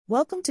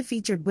Welcome to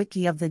Featured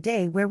Wiki of the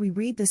Day, where we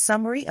read the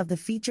summary of the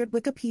featured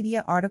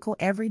Wikipedia article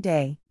every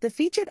day. The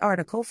featured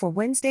article for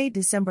Wednesday,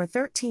 December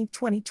 13,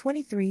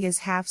 2023 is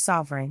Half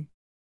Sovereign.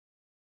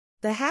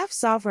 The half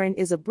sovereign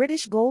is a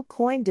British gold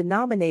coin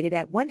denominated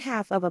at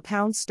 1/2 of a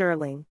pound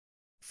sterling.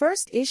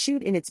 First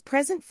issued in its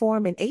present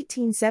form in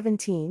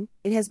 1817,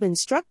 it has been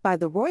struck by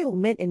the Royal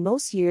Mint in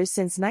most years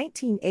since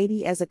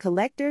 1980 as a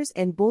collector's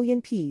and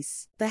bullion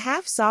piece. The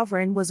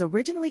half-sovereign was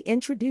originally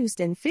introduced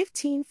in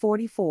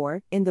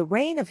 1544, in the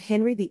reign of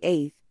Henry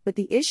VIII, but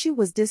the issue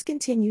was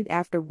discontinued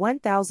after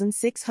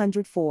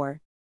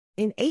 1604.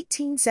 In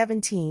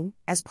 1817,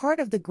 as part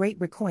of the Great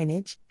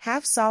Recoinage,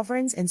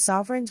 half-sovereigns and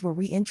sovereigns were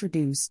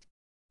reintroduced.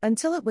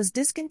 Until it was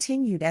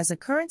discontinued as a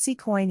currency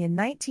coin in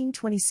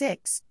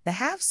 1926, the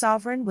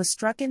half-sovereign was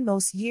struck in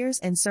most years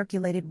and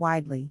circulated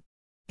widely.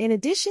 In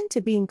addition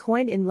to being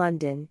coined in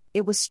London,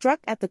 it was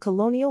struck at the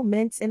colonial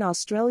mints in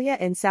Australia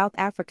and South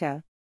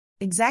Africa.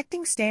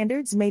 Exacting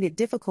standards made it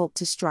difficult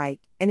to strike,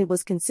 and it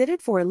was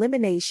considered for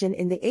elimination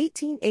in the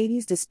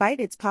 1880s despite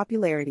its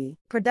popularity.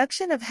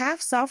 Production of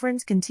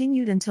half-sovereigns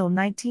continued until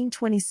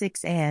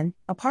 1926 and,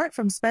 apart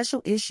from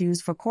special issues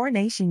for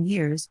coronation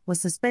years,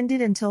 was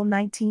suspended until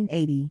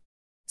 1980.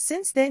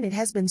 Since then it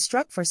has been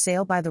struck for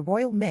sale by the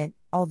Royal Mint,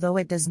 although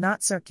it does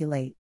not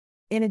circulate.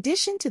 In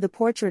addition to the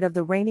portrait of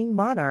the reigning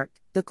monarch,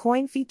 the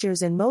coin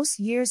features in most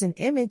years an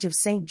image of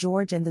St.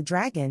 George and the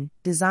Dragon,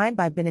 designed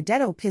by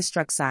Benedetto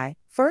Pistrucci,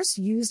 first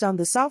used on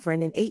the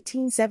sovereign in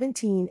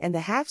 1817 and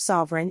the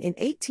half-sovereign in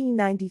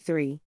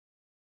 1893.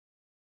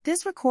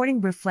 This recording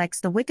reflects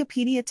the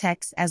Wikipedia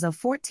text as of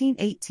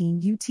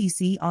 14:18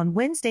 UTC on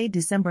Wednesday,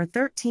 December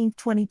 13,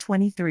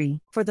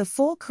 2023. For the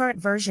full current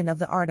version of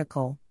the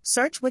article,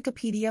 search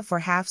Wikipedia for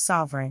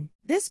half-sovereign.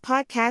 This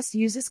podcast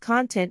uses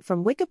content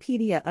from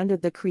Wikipedia under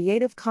the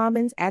Creative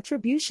Commons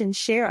Attribution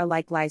Share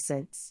Alike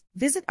license.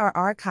 Visit our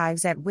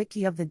archives at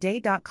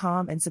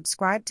wikioftheday.com and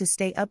subscribe to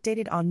stay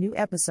updated on new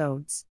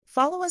episodes.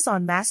 Follow us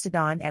on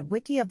Mastodon at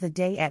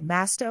wikioftheday at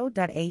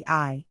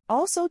masto.ai.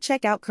 Also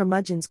check out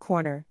Curmudgeon's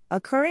Corner, a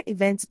current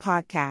events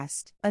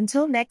podcast.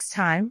 Until next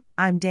time,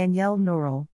 I'm Danielle Nurul.